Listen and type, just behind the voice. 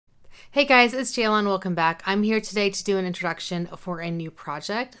Hey guys, it's Jalen. Welcome back. I'm here today to do an introduction for a new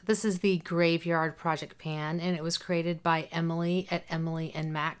project. This is the Graveyard Project Pan, and it was created by Emily at Emily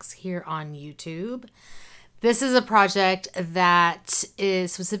and Max here on YouTube. This is a project that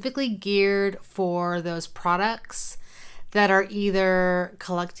is specifically geared for those products that are either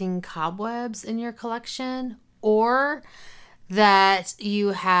collecting cobwebs in your collection or that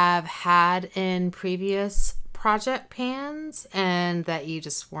you have had in previous project pans and that you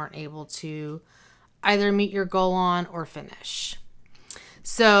just weren't able to either meet your goal on or finish.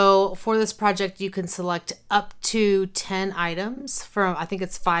 So for this project, you can select up to 10 items from, I think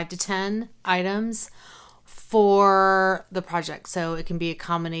it's 5 to 10 items for the project. So it can be a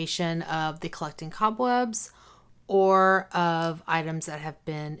combination of the collecting cobwebs or of items that have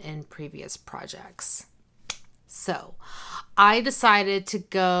been in previous projects. So I decided to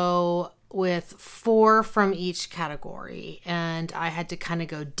go with 4 from each category, and I had to kind of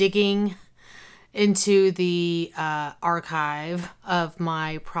go digging into the archive of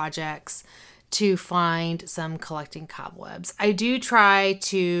my projects to find some collecting cobwebs. I do try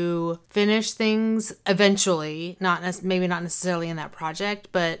to finish things eventually, maybe not necessarily in that project,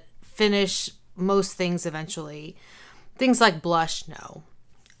 but finish most things eventually. Things like blush, no.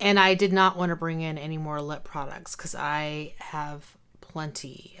 And I did not want to bring in any more lip products because I have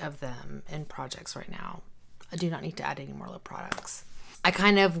plenty of them in projects right now. I do not need to add any more lip products. I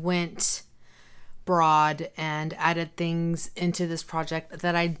kind of went broad and added things into this project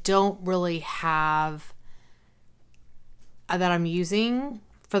that I don't really have that I'm using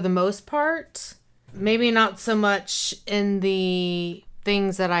for the most part. Maybe not so much in the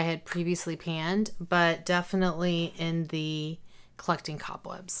things that I had previously panned, but definitely in the collecting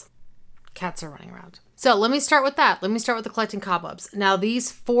cobwebs. Cats are running around. So let me start with that. Let me start with the collecting cobwebs. Now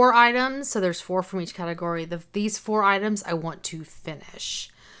these 4 items, so there's 4 from each category. These 4 items I want to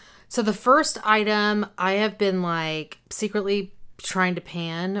finish. So the first item I have been like secretly trying to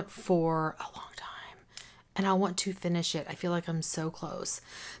pan for a long time, and I want to finish it. I feel like I'm so close.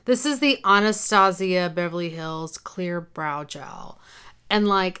 This is the Anastasia Beverly Hills Clear Brow Gel. And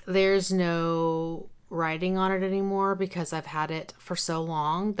like there's no writing on it anymore because I've had it for so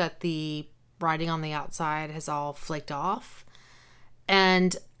long that the writing on the outside has all flaked off.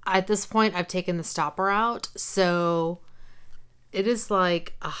 And at this point I've taken the stopper out, so it is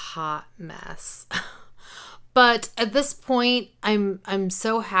like a hot mess. But at this point I'm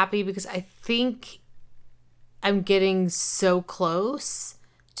so happy because I think I'm getting so close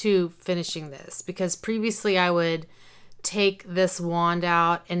to finishing this, because previously I would take this wand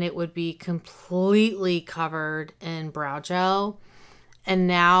out and it would be completely covered in brow gel, and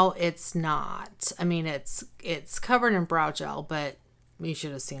now it's not. I mean, it's covered in brow gel, but you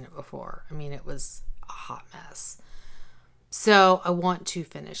should have seen it before. I mean, it was a hot mess. So I want to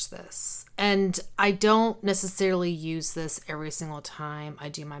finish this, and I don't necessarily use this every single time I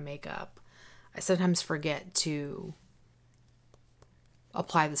do my makeup. I sometimes forget to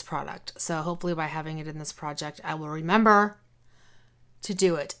apply this product. So hopefully by having it in this project, I will remember to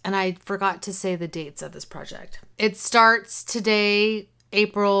do it. And I forgot to say the dates of this project. It starts today,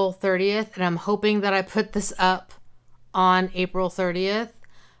 April 30th, and I'm hoping that I put this up on April 30th.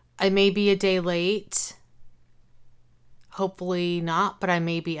 I may be a day late. Hopefully not, but I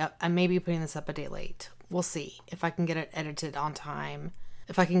may be putting this up a day late. We'll see if I can get it edited on time.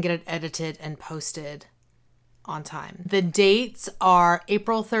 If I can get it edited and posted on time. The dates are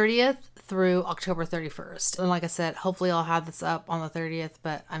April 30th through October 31st. And like I said, hopefully I'll have this up on the 30th,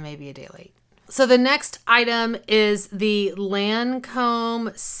 but I may be a day late. So the next item is the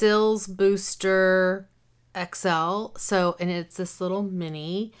Lancome Sills Booster XL. And it's this little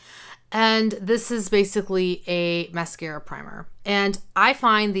mini. And this is basically a mascara primer. And I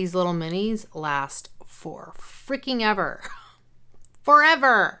find these little minis last for freaking ever.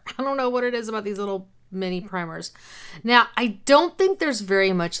 Forever. I don't know what it is about these little mini primers. Now, I don't think there's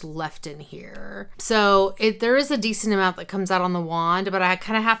very much left in here. So there is a decent amount that comes out on the wand, but I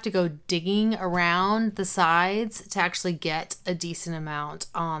kind of have to go digging around the sides to actually get a decent amount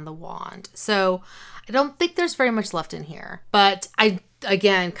on the wand. So I don't think there's very much left in here. But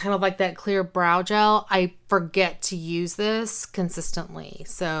again, kind of like that clear brow gel, I forget to use this consistently.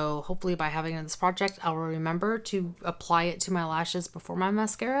 So hopefully by having it in this project, I'll remember to apply it to my lashes before my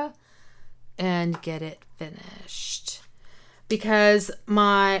mascara and get it finished. Because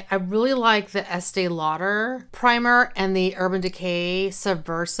I really like the Estee Lauder primer and the Urban Decay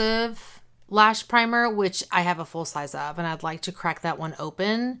Subversive lash primer, which I have a full size of, and I'd like to crack that one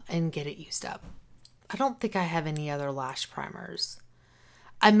open and get it used up. I don't think I have any other lash primers.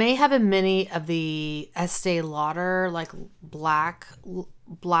 I may have a mini of the Estee Lauder like black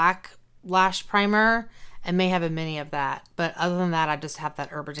lash primer and may have a mini of that. But other than that, I just have that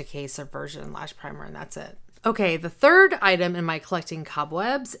Urban Decay Subversion lash primer and that's it. Okay, the third item in my collecting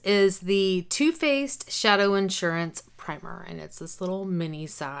cobwebs is the Too Faced Shadow Insurance primer, and it's this little mini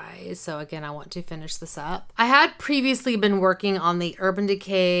size. So again, I want to finish this up. I had previously been working on the Urban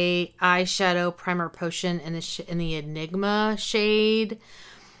Decay eyeshadow primer potion in the Enigma shade,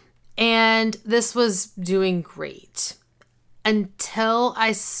 and this was doing great until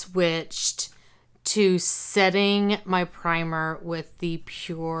I switched to setting my primer with the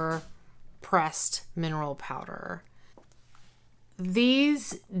Pure Pressed mineral powder.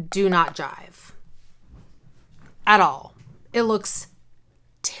 These do not jive at all. It looks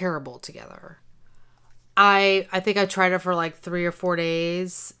terrible together. I think I tried it for like 3 or 4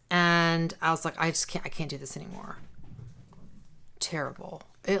 days and I was like, I can't do this anymore. Terrible.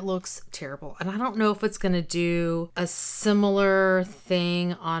 It looks terrible. And I don't know if it's going to do a similar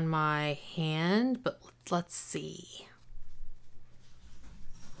thing on my hand, but let's see.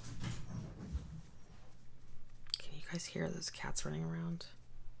 Guys hear those cats running around?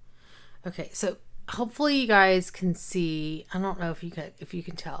 Okay, so hopefully you guys can see. I don't know if you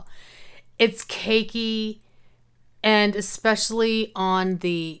can tell. It's cakey, and especially on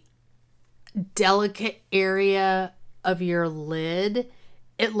the delicate area of your lid,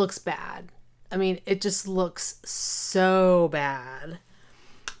 it looks bad. I mean, it just looks so bad.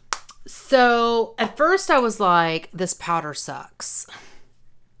 So at first I was like, this powder sucks.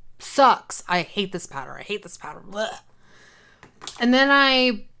 I hate this powder. I hate this powder. Blech. And then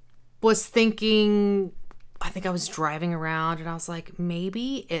I was thinking, I think I was driving around and I was like,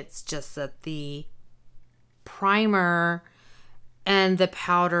 maybe it's just that the primer and the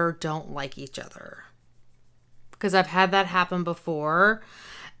powder don't like each other. Because I've had that happen before.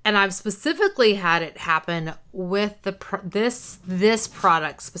 And I've specifically had it happen with this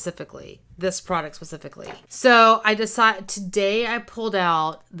product specifically. So I decided today I pulled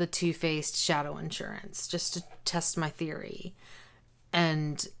out the Too Faced Shadow Insurance just to test my theory.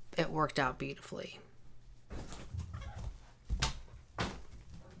 And it worked out beautifully.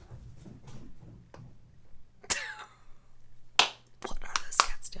 What are those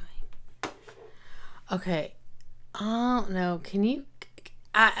cats doing? Okay. Oh, no. Can you...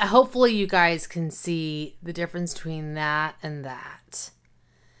 hopefully you guys can see the difference between that and that.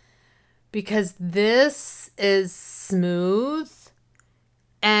 Because this is smooth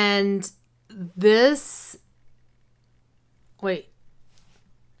and this,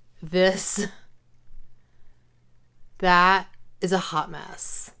 that is a hot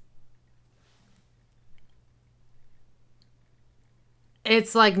mess.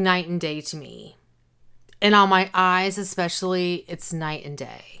 It's like night and day to me. And on my eyes especially, it's night and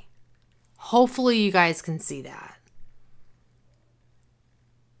day. Hopefully you guys can see that.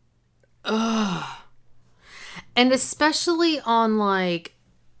 Ugh. And especially on like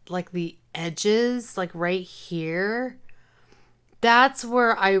the edges, like right here, that's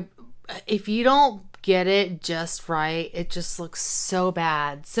where if you don't get it just right, it just looks so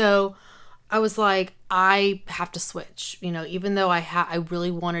bad. So I was like, I have to switch, you know, even though I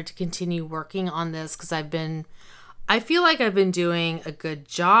really wanted to continue working on this because I feel like I've been doing a good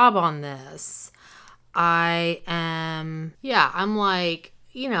job on this. I'm like,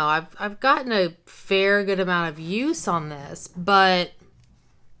 you know, I've gotten a fair good amount of use on this, but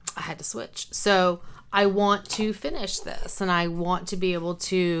I had to switch. So I want to finish this and I want to be able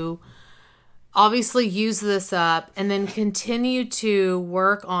to obviously use this up and then continue to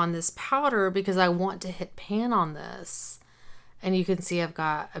work on this powder because I want to hit pan on this. And you can see I've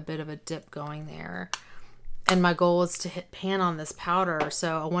got a bit of a dip going there. And my goal is to hit pan on this powder.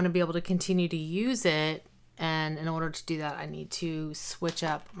 So I want to be able to continue to use it. And in order to do that, I need to switch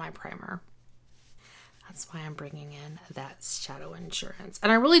up my primer. That's why I'm bringing in that Shadow Insurance.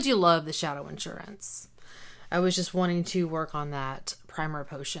 And I really do love the Shadow Insurance. I was just wanting to work on that primer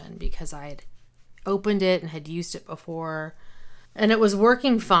potion because I had opened it and had used it before. And it was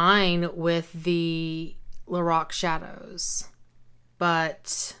working fine with the Lorac shadows.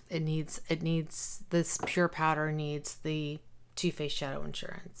 But it needs this pure powder needs the Too Faced Shadow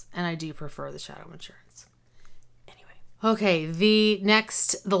Insurance. And I do prefer the Shadow Insurance. Okay, the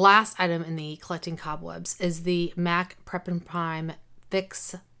last item in the collecting cobwebs is the MAC Prep and Prime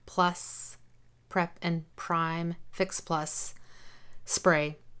Fix Plus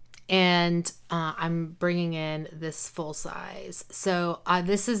spray. And I'm bringing in this full size. So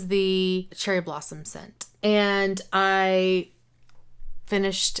this is the Cherry Blossom scent. And I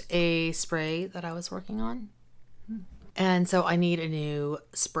finished a spray that I was working on. And so I need a new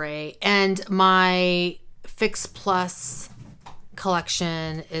spray. And my Fix Plus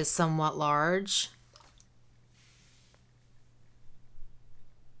collection is somewhat large.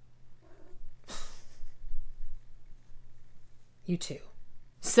 You too.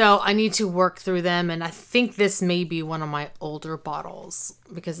 So I need to work through them, and I think this may be one of my older bottles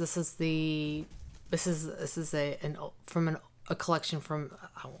because this is a collection from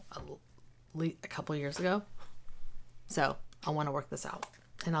a couple years ago. So I want to work this out,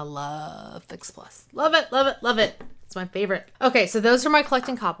 and I love Fix Plus. Love it, love it, love it. It's my favorite. Okay, so those are my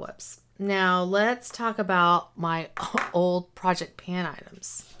collecting cobwebs. Now let's talk about my old project pan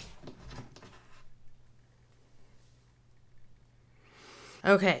items.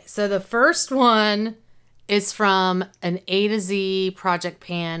 Okay, so the first one is from an A to Z project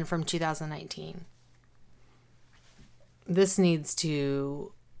pan from 2019. This needs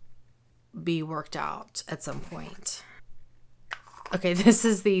to be worked out at some point. Okay, this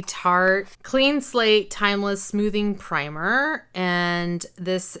is the Tarte Clean Slate Timeless Smoothing Primer. And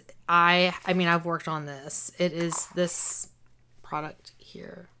this, I've worked on this. It is this product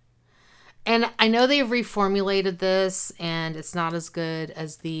here. And I know they've reformulated this and it's not as good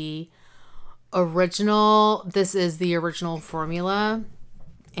as the original. This is the original formula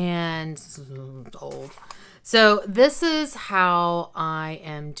and it's old. So this is how I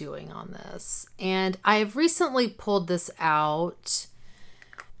am doing on this. And I've recently pulled this out.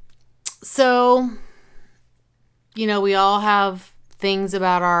 So, you know, we all have things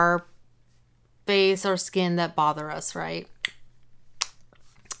about our face, our skin that bother us, right?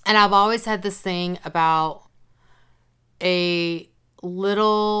 And I've always had this thing about a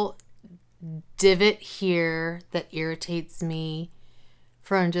little divot here that irritates me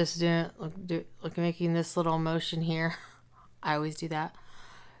from just making this little motion here. I always do that.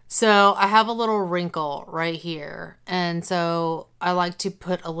 So I have a little wrinkle right here. And so I like to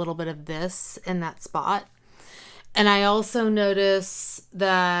put a little bit of this in that spot. And I also notice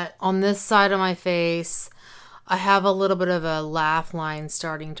that on this side of my face, I have a little bit of a laugh line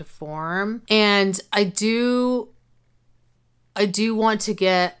starting to form. And I do want to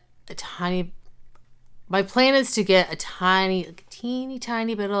get a tiny, my plan is to get a teeny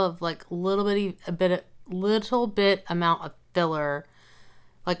tiny bit of like little bit amount of filler,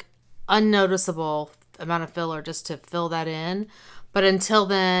 like unnoticeable amount of filler just to fill that in. But until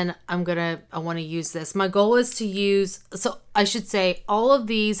then, I want to use this. My goal is to use, so I should say all of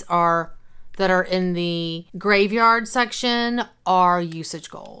these that are in the graveyard section are usage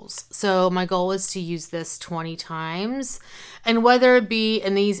goals. So my goal is to use this 20 times. And whether it be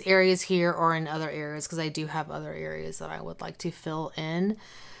in these areas here or in other areas, because I do have other areas that I would like to fill in,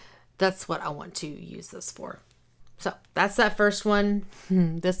 that's what I want to use this for. So that's that first one.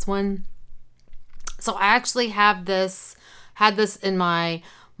 This one. So I actually had this in my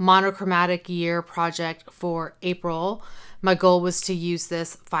monochromatic year project for April. My goal was to use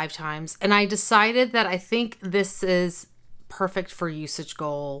this 5 times. And I decided that I think this is perfect for usage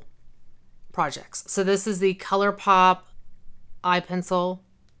goal projects. So this is the ColourPop eye pencil.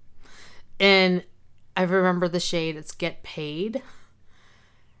 And I remember the shade. It's Get Paid.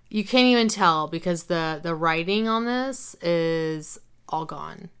 You can't even tell because the writing on this is all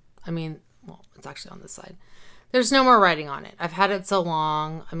gone. I mean, well, it's actually on this side. There's no more writing on it. I've had it so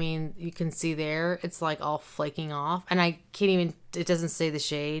long. I mean, you can see there, it's like all flaking off. And I can't even, it doesn't say the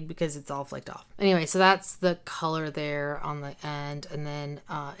shade because it's all flaked off. Anyway, so that's the color there on the end. And then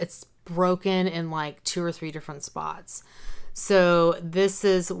it's broken in like 2 or 3 different spots. So this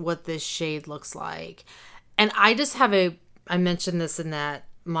is what this shade looks like. And I just have I mentioned this in that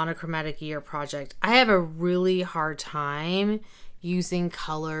monochromatic year project. I have a really hard time using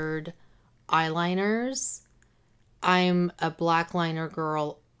colored eyeliners. I'm a black liner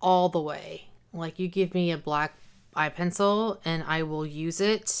girl all the way. Like you give me a black eye pencil and I will use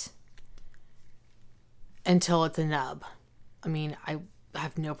it until it's a nub. I mean, I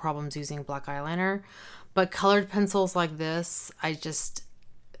have no problems using black eyeliner, but colored pencils like this, I just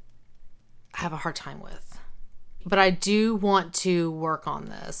have a hard time with. But I do want to work on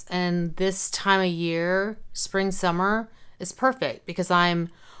this. And this time of year, spring, summer, is perfect because I'm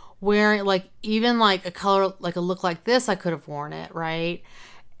wearing even like a color, like a look like this, I could have worn it, right?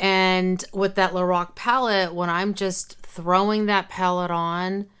 And with that Lorac palette, when I'm just throwing that palette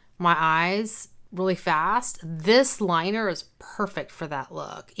on my eyes really fast, this liner is perfect for that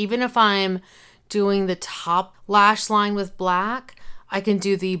look. Even if I'm doing the top lash line with black, I can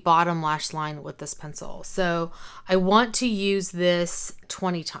do the bottom lash line with this pencil. So I want to use this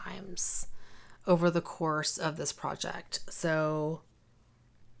 20 times over the course of this project. So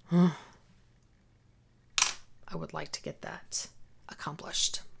I would like to get that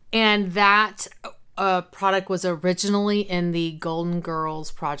accomplished. And that product was originally in the Golden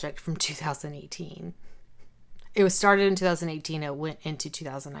Girls project from 2018. It was started in 2018. It went into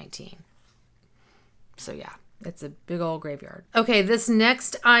 2019. So yeah, it's a big old graveyard. Okay, this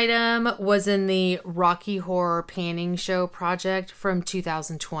next item was in the Rocky Horror Panning Show project from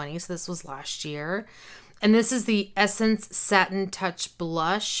 2020. So this was last year. And this is the Essence Satin Touch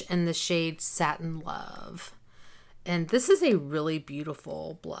Blush in the shade Satin Love. And this is a really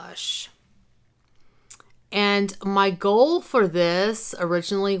beautiful blush. And my goal for this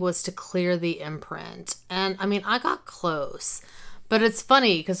originally was to clear the imprint. And I mean, I got close. But it's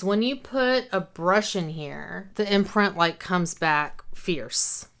funny because when you put a brush in here, the imprint like comes back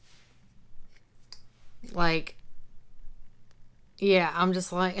fierce. Like, yeah, I'm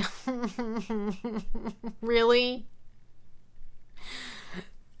just like, really?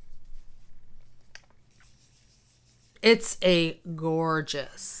 It's a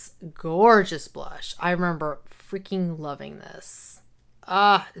gorgeous, gorgeous blush. I remember freaking loving this.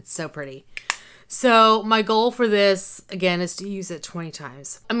 Ah, it's so pretty. So my goal for this, again, is to use it 20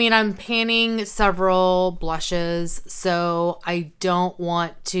 times. I mean, I'm panning several blushes, so I don't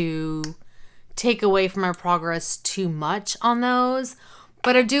want to take away from my progress too much on those.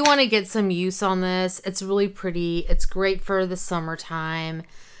 But I do want to get some use on this. It's really pretty. It's great for the summertime.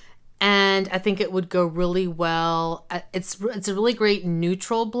 And I think it would go really well. It's a really great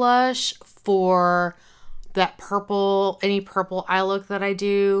neutral blush for that purple, any purple eye look that I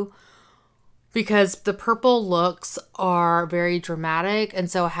do. Because the purple looks are very dramatic.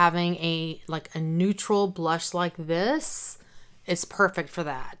 And so having a neutral blush like this is perfect for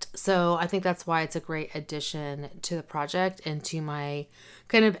that. So I think that's why it's a great addition to the project and to my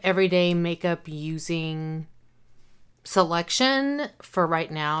kind of everyday makeup using selection for right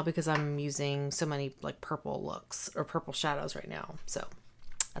now, because I'm using so many like purple looks or purple shadows right now. So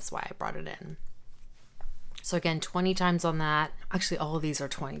that's why I brought it in. So again, 20 times on that. Actually, all of these are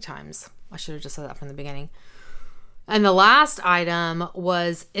 20 times. I should have just said that from the beginning. And the last item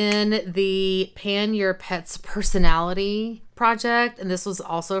was in the Pan Your Pet's Personality project. And this was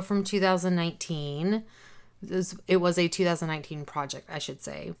also from 2019. It was a 2019 project, I should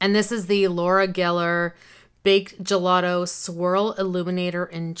say. And this is the Laura Geller Baked Gelato Swirl Illuminator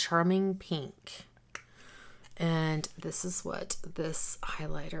in Charming Pink. And this is what this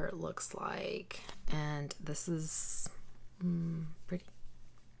highlighter looks like. And this is pretty.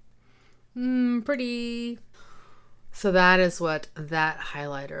 Pretty. So that is what that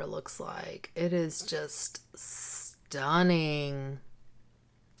highlighter looks like. It is just stunning.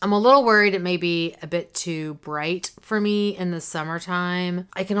 I'm a little worried it may be a bit too bright for me in the summertime.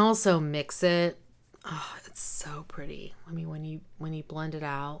 I can also mix it. Oh, it's so pretty. I mean, when you blend it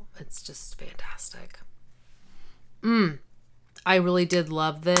out, it's just fantastic. I really did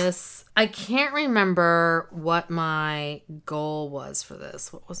love this. I can't remember what my goal was for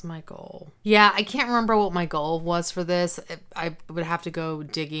this. What was my goal? Yeah, I can't remember what my goal was for this. I would have to go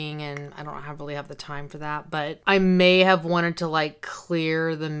digging, and I don't really have the time for that. But I may have wanted to like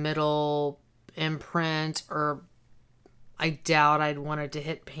clear the middle imprint, or I doubt I'd wanted to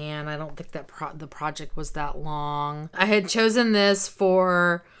hit pan. I don't think that the project was that long. I had chosen this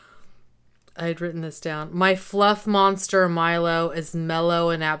for... I had written this down. My fluff monster Milo is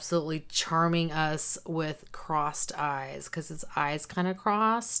mellow and absolutely charming us with crossed eyes, because his eyes kind of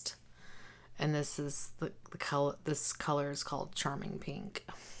crossed. And this is the color. This color is called Charming Pink.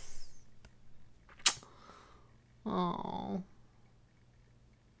 Oh,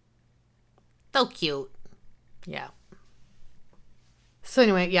 so cute. Yeah. So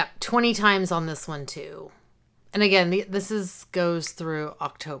anyway, yeah, 20 times on this one too. And again, this goes through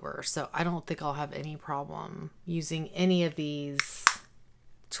October, so I don't think I'll have any problem using any of these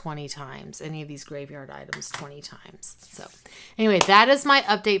 20 times, any of these graveyard items 20 times. So anyway, that is my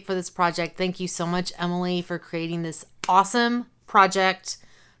update for this project. Thank you so much, Emily, for creating this awesome project.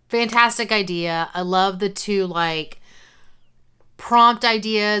 Fantastic idea. I love the two like prompt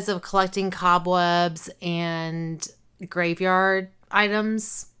ideas of collecting cobwebs and graveyard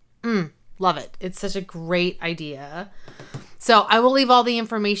items. Love it. It's such a great idea. So I will leave all the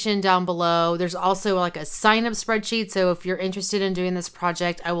information down below. There's also like a sign up spreadsheet. So if you're interested in doing this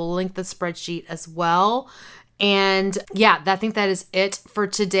project, I will link the spreadsheet as well. And yeah, I think that is it for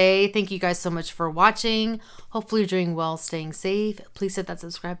today. Thank you guys so much for watching. Hopefully you're doing well, staying safe. Please hit that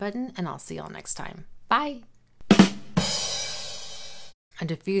subscribe button, and I'll see y'all next time. Bye. I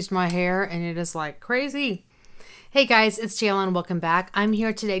diffused my hair and it is like crazy. Hey guys, it's Jayla and welcome back. I'm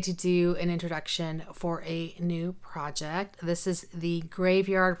here today to do an introduction for a new project. This is the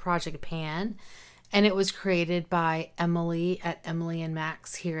Graveyard Project Pan, and it was created by Emily at Emily and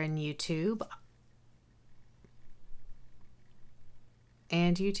Max here on YouTube.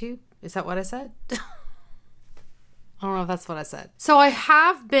 and YouTube. Is that what I said? I don't know if that's what I said. So I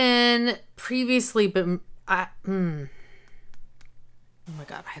have been previously, but oh my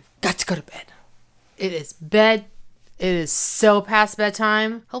God, I've got to go to bed. It is bed. It is so past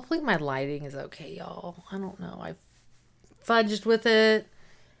bedtime. Hopefully my lighting is okay, y'all. I don't know. I've fudged with it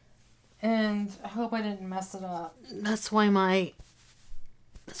and I hope I didn't mess it up. That's why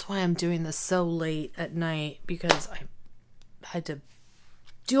I'm doing this so late at night, because I had to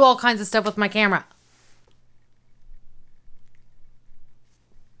do all kinds of stuff with my camera.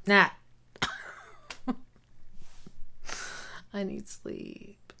 Nah. I need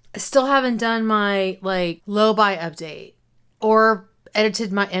sleep. I still haven't done my low buy update or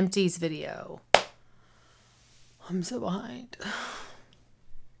edited my empties video. I'm so behind.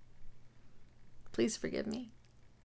 Please forgive me.